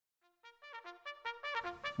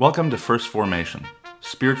Welcome to First Formation,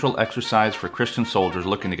 spiritual exercise for Christian soldiers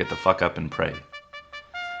looking to get the fuck up and pray.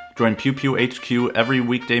 Join Pew Pew HQ every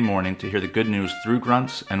weekday morning to hear the good news through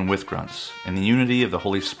grunts and with grunts, in the unity of the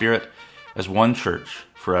Holy Spirit as one church,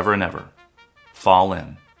 forever and ever. Fall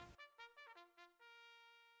in.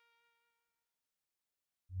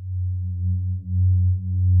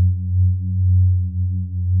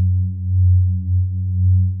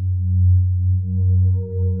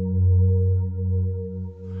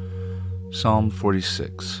 Psalm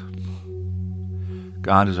 46.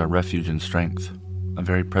 God is our refuge and strength, a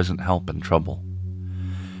very present help in trouble.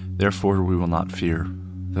 Therefore we will not fear,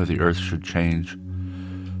 though the earth should change,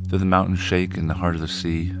 though the mountains shake in the heart of the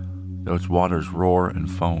sea, though its waters roar and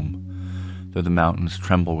foam, though the mountains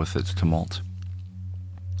tremble with its tumult.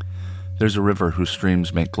 There's a river whose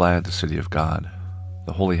streams make glad the city of God,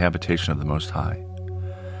 the holy habitation of the Most High.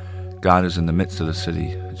 God is in the midst of the city,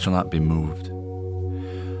 it shall not be moved.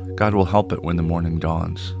 God will help it when the morning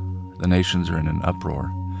dawns. The nations are in an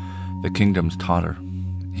uproar. The kingdoms totter.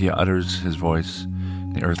 He utters his voice,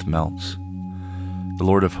 and the earth melts. The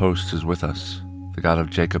Lord of hosts is with us. The God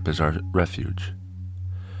of Jacob is our refuge.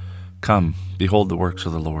 Come, behold the works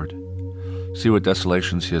of the Lord. See what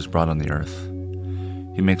desolations he has brought on the earth.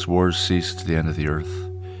 He makes wars cease to the end of the earth.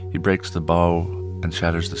 He breaks the bow and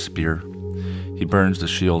shatters the spear. He burns the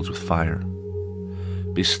shields with fire.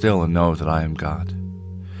 Be still and know that I am God.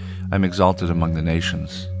 I am exalted among the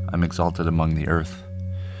nations. I am exalted among the earth.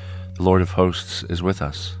 The Lord of hosts is with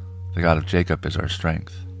us. The God of Jacob is our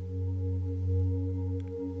strength.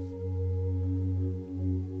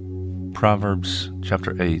 Proverbs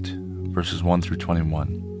chapter 8, verses 1 through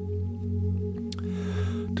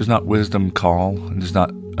 21. Does not wisdom call, and does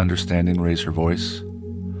not understanding raise her voice?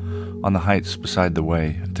 On the heights beside the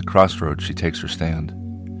way, at the crossroads she takes her stand.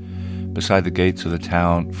 Beside the gates of the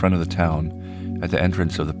town, front of the town, at the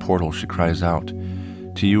entrance of the portal she cries out,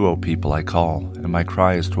 To you, O people, I call, and my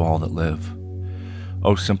cry is to all that live.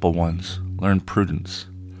 O simple ones, learn prudence,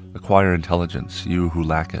 acquire intelligence, you who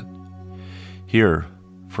lack it. Hear,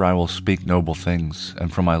 for I will speak noble things,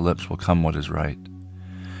 and from my lips will come what is right.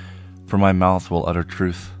 For my mouth will utter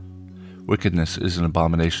truth. Wickedness is an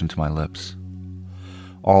abomination to my lips.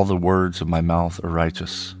 All the words of my mouth are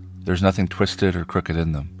righteous. There is nothing twisted or crooked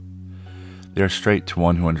in them. They are straight to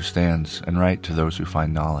one who understands, and right to those who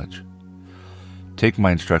find knowledge. Take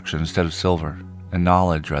my instruction instead of silver, and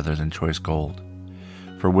knowledge rather than choice gold.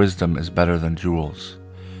 For wisdom is better than jewels,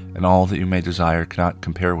 and all that you may desire cannot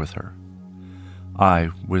compare with her. I,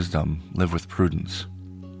 wisdom, live with prudence,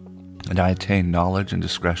 and I attain knowledge and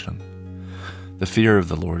discretion. The fear of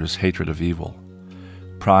the Lord is hatred of evil.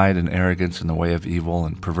 Pride and arrogance in the way of evil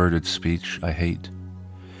and perverted speech I hate.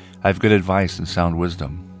 I have good advice and sound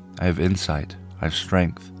wisdom. I have insight, I have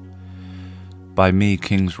strength. By me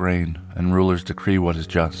kings reign, and rulers decree what is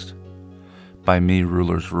just. By me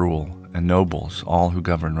rulers rule, and nobles, all who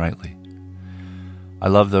govern rightly. I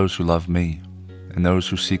love those who love me, and those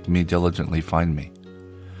who seek me diligently find me.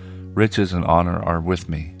 Riches and honor are with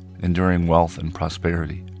me, enduring wealth and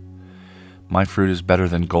prosperity. My fruit is better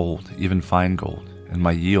than gold, even fine gold, and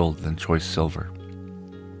my yield than choice silver.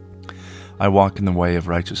 I walk in the way of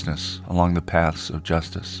righteousness, along the paths of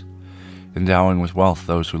justice, endowing with wealth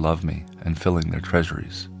those who love me, and filling their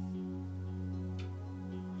treasuries.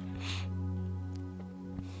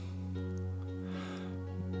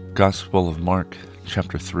 Gospel of Mark,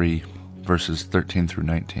 chapter 3, verses 13 through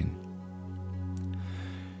 19.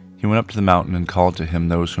 He went up to the mountain and called to him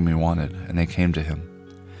those whom he wanted, and they came to him.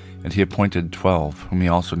 And he appointed 12, whom he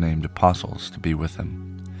also named apostles, to be with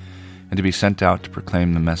him, and to be sent out to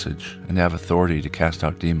proclaim the message, and to have authority to cast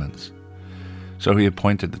out demons. So he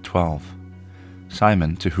appointed the 12,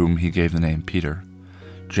 Simon, to whom he gave the name Peter,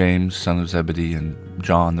 James, son of Zebedee, and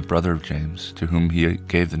John, the brother of James, to whom he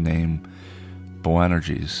gave the name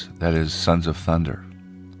Boanerges, that is, sons of thunder,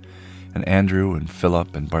 and Andrew, and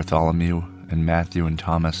Philip, and Bartholomew, and Matthew, and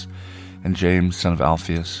Thomas, and James, son of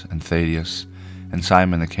Alphaeus, and Thaddeus, and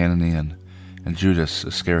Simon the Cananean, and Judas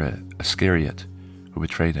Iscariot, who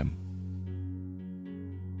betrayed him.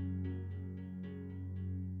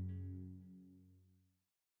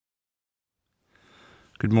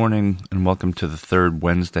 Good morning, and welcome to the third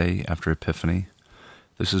Wednesday after Epiphany.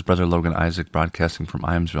 This is Brother Logan Isaac broadcasting from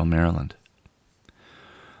Iamsville, Maryland.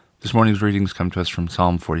 This morning's readings come to us from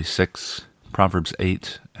Psalm 46, Proverbs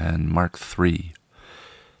 8, and Mark 3.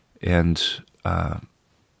 And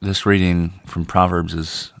this reading from Proverbs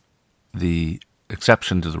is the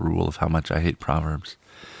exception to the rule of how much I hate Proverbs.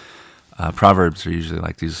 Proverbs are usually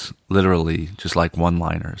like these, literally just like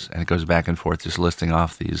one-liners, and it goes back and forth just listing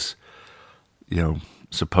off these,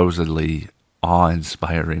 supposedly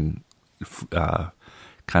awe-inspiring,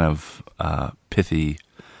 pithy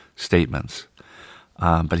statements.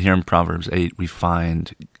 But here in Proverbs 8, we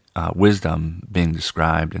find wisdom being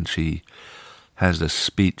described, and she has this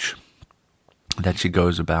speech that she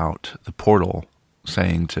goes about the portal,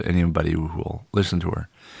 saying to anybody who will listen to her.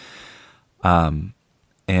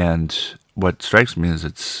 And what strikes me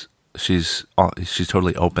is she's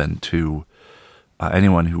totally open to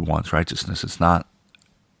anyone who wants righteousness. It's not,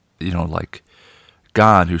 like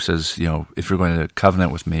God who says, if you're going to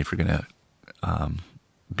covenant with me, if you're going to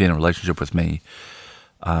be in a relationship with me,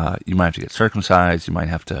 you might have to get circumcised, you might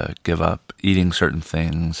have to give up eating certain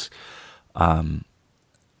things.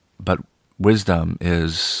 But wisdom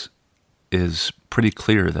is pretty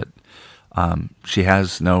clear that she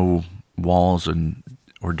has no walls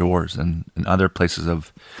or doors. And in other places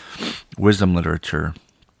of wisdom literature,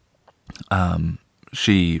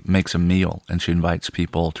 she makes a meal and she invites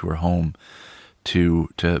people to her home to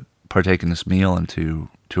partake in this meal and to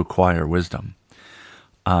acquire wisdom.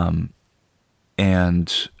 And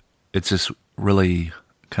it's this really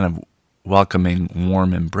kind of welcoming,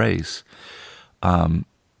 warm embrace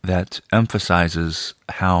that emphasizes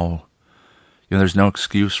how there's no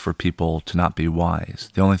excuse for people to not be wise.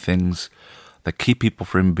 The only things that keep people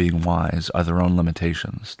from being wise are their own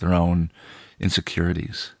limitations, their own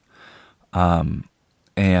insecurities. And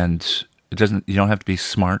you don't have to be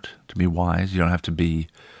smart to be wise. You don't have to be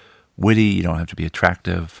witty. You don't have to be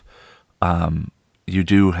attractive. You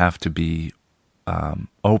do have to be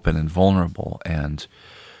open and vulnerable and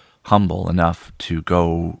humble enough to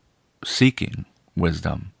go seeking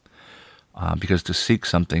wisdom. Because to seek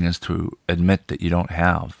something is to admit that you don't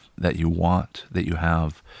have, that you want, that you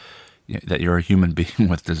have, that you're a human being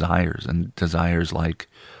with desires, and desires like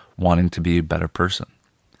wanting to be a better person.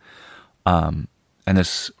 And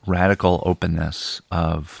this radical openness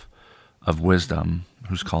of wisdom,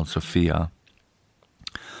 who's called Sophia,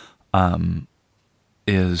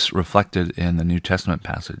 is reflected in the New Testament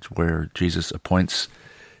passage where Jesus appoints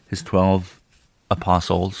his 12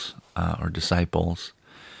 apostles or disciples,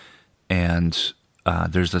 and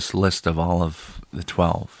there's this list of all of the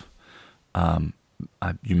 12.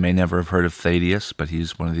 You may never have heard of Thaddeus, but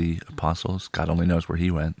he's one of the apostles. God only knows where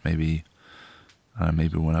he went. Maybe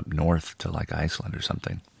went up north to like Iceland or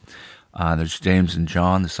something. There's James and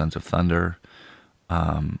John, the sons of thunder.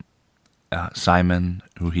 Simon,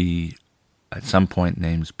 who he at some point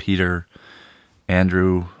names Peter.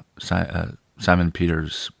 Andrew, Simon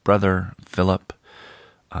Peter's brother. Philip,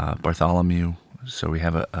 Bartholomew. So we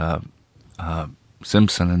have a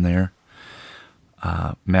Simpson in there.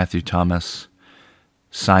 Matthew, Thomas,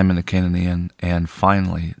 Simon the Canaanian, and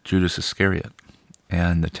finally Judas Iscariot.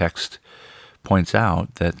 And the text points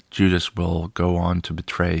out that Judas will go on to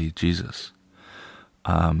betray Jesus.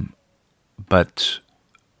 But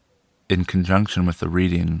in conjunction with the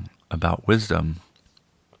reading about wisdom,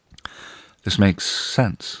 this makes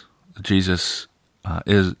sense. Jesus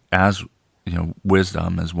is, as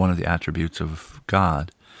wisdom as one of the attributes of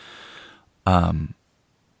God.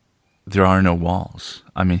 There are no walls.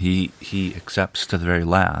 I mean, he accepts to the very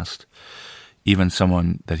last even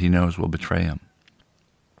someone that he knows will betray him.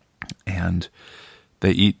 And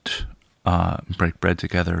they eat, break bread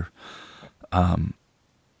together.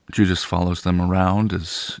 Judas follows them around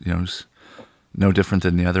as, is no different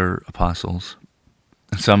than the other apostles.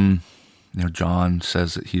 Some, John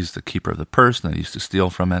says that he's the keeper of the purse and that he used to steal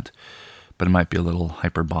from it, but it might be a little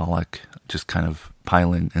hyperbolic, just kind of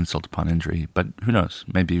piling insult upon injury. But who knows?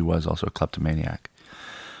 Maybe he was also a kleptomaniac.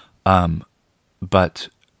 But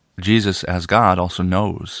Jesus, as God, also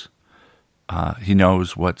knows. He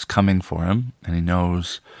knows what's coming for him, and he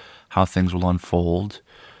knows how things will unfold,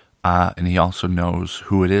 and he also knows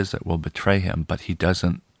who it is that will betray him. But he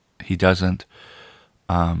doesn't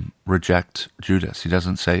reject Judas. He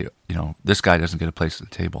doesn't say, this guy doesn't get a place at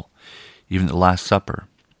the table. Even at the Last Supper,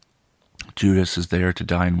 Judas is there to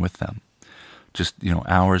dine with them, just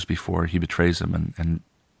hours before he betrays them, and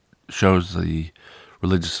shows the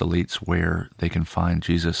religious elites where they can find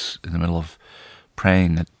Jesus in the middle of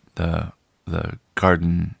praying at the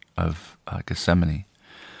Garden of Gethsemane.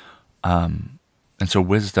 And so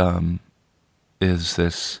wisdom is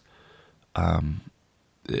this,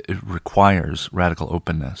 it requires radical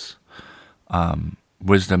openness.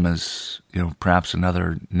 Wisdom is, perhaps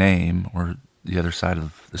another name or the other side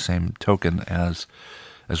of the same token as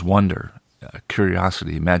wonder,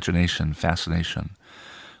 curiosity, imagination, fascination.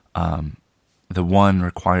 The one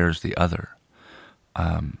requires the other.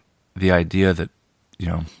 The idea that,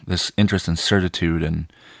 this interest in certitude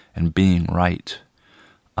and being right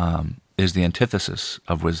is the antithesis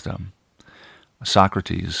of wisdom.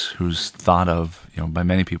 Socrates, who's thought of by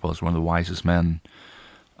many people as one of the wisest men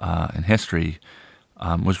in history,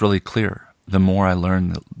 was really clear. The more I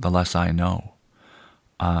learn, the less I know.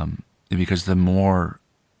 Because the more,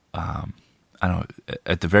 at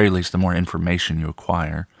the very least, the more information you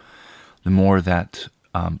acquire, the more that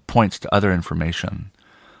points to other information.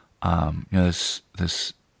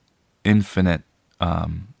 This infinite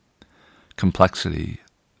complexity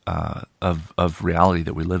of reality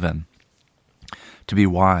that we live in. To be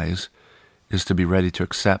wise is to be ready to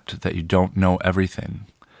accept that you don't know everything,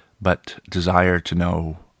 but desire to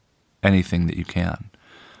know anything that you can,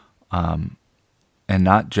 and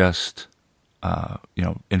not just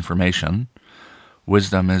information.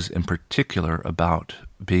 Wisdom is in particular about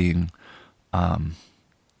being the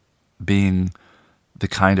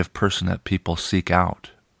kind of person that people seek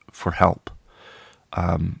out for help,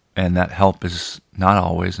 and that help is not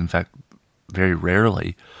always, in fact, very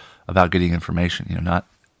rarely, about getting information. Not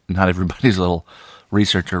everybody's a little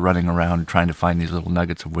researcher running around trying to find these little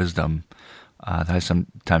nuggets of wisdom. That I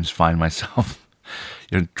sometimes find myself,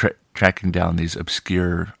 tracking down these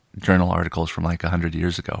obscure journal articles from like 100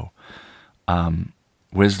 years ago.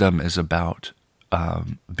 Wisdom is about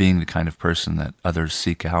being the kind of person that others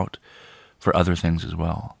seek out for other things as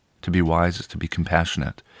well. To be wise is to be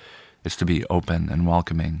compassionate. It's to be open and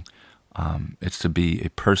welcoming. It's to be a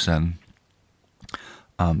person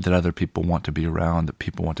that other people want to be around, that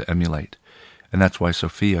people want to emulate. And that's why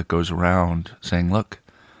Sophia goes around saying, look,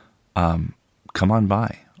 come on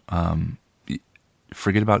by.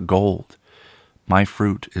 Forget about gold. My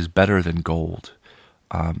fruit is better than gold.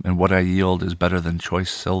 And what I yield is better than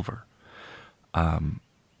choice silver.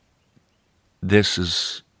 This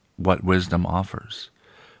is what wisdom offers.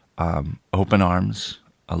 Open arms,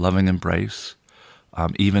 a loving embrace,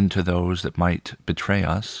 even to those that might betray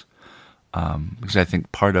us. Because I think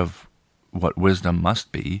part of what wisdom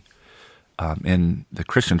must be, in the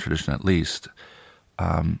Christian tradition at least,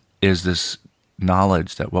 is this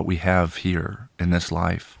knowledge that what we have here in this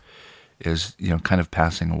life is, kind of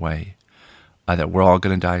passing away. That we're all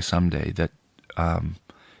going to die someday. That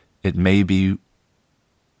it may be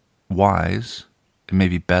wise, it may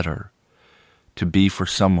be better to be for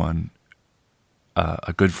someone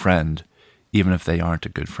a good friend, even if they aren't a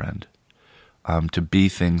good friend. To be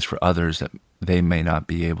things for others that they may not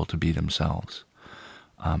be able to be themselves.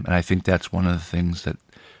 And I think that's one of the things that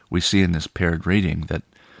we see in this paired reading, that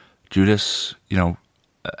Judas,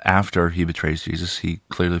 after he betrays Jesus, he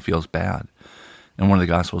clearly feels bad. And one of the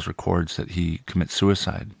Gospels records that he commits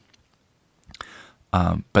suicide.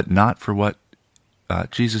 But not for what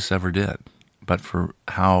Jesus ever did, but for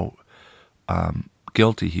how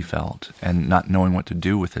guilty he felt and not knowing what to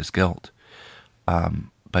do with his guilt.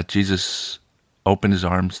 But Jesus opened his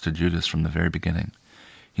arms to Judas from the very beginning.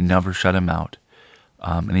 He never shut him out.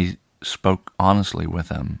 And he spoke honestly with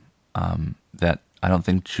him, that I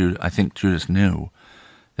think Judas knew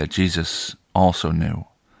that Jesus also knew.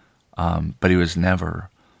 But he was never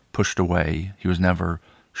pushed away. He was never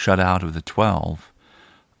shut out of the 12,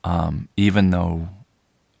 even though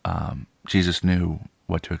Jesus knew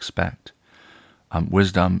what to expect.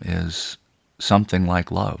 Wisdom is something like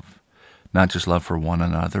love. Not just love for one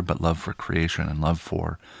another, but love for creation and love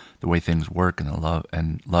for the way things work,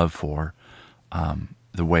 and love for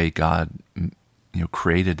the way God,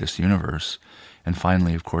 created this universe, and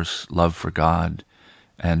finally, of course, love for God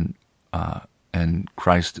and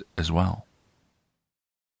Christ as well.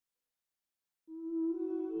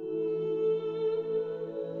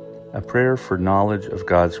 A prayer for knowledge of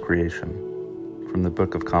God's creation, from the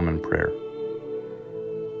Book of Common Prayer.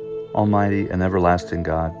 Almighty and everlasting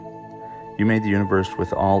God, you made the universe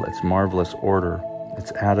with all its marvelous order,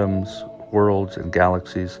 its atoms, worlds, and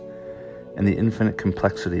galaxies, and the infinite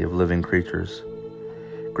complexity of living creatures.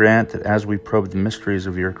 Grant that as we probe the mysteries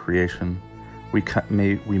of your creation, we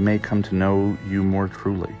may come to know you more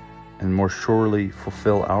truly, and more surely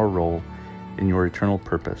fulfill our role in your eternal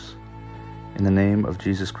purpose. In the name of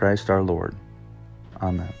Jesus Christ our Lord.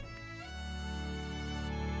 Amen.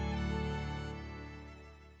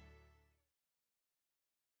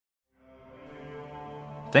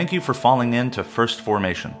 Thank you for falling in to First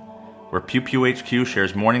Formation, where Pew Pew HQ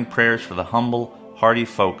shares morning prayers for the humble, hardy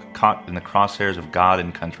folk caught in the crosshairs of God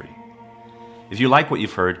and country. If you like what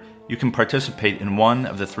you've heard, you can participate in one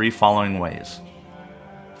of the three following ways.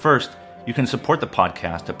 First, you can support the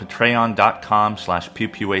podcast at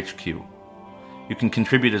patreon.com/pewpewhq. You can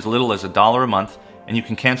contribute as little as $1 a month, and you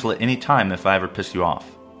can cancel at any time if I ever piss you off.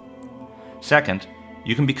 Second,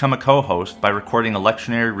 you can become a co-host by recording a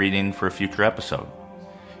lectionary reading for a future episode.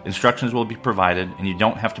 Instructions will be provided, and you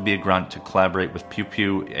don't have to be a grunt to collaborate with Pew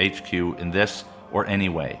Pew HQ in this or any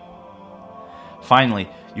way. Finally,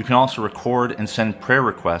 you can also record and send prayer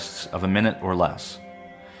requests of a minute or less.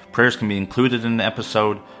 Prayers can be included in the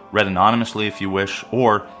episode, read anonymously if you wish,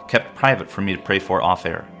 or kept private for me to pray for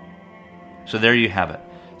off-air. So there you have it,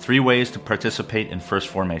 3 ways to participate in First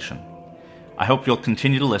Formation. I hope you'll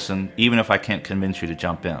continue to listen, even if I can't convince you to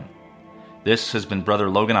jump in. This has been Brother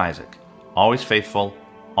Logan Isaac, always faithful,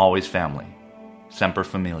 always family. Semper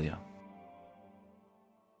Familia.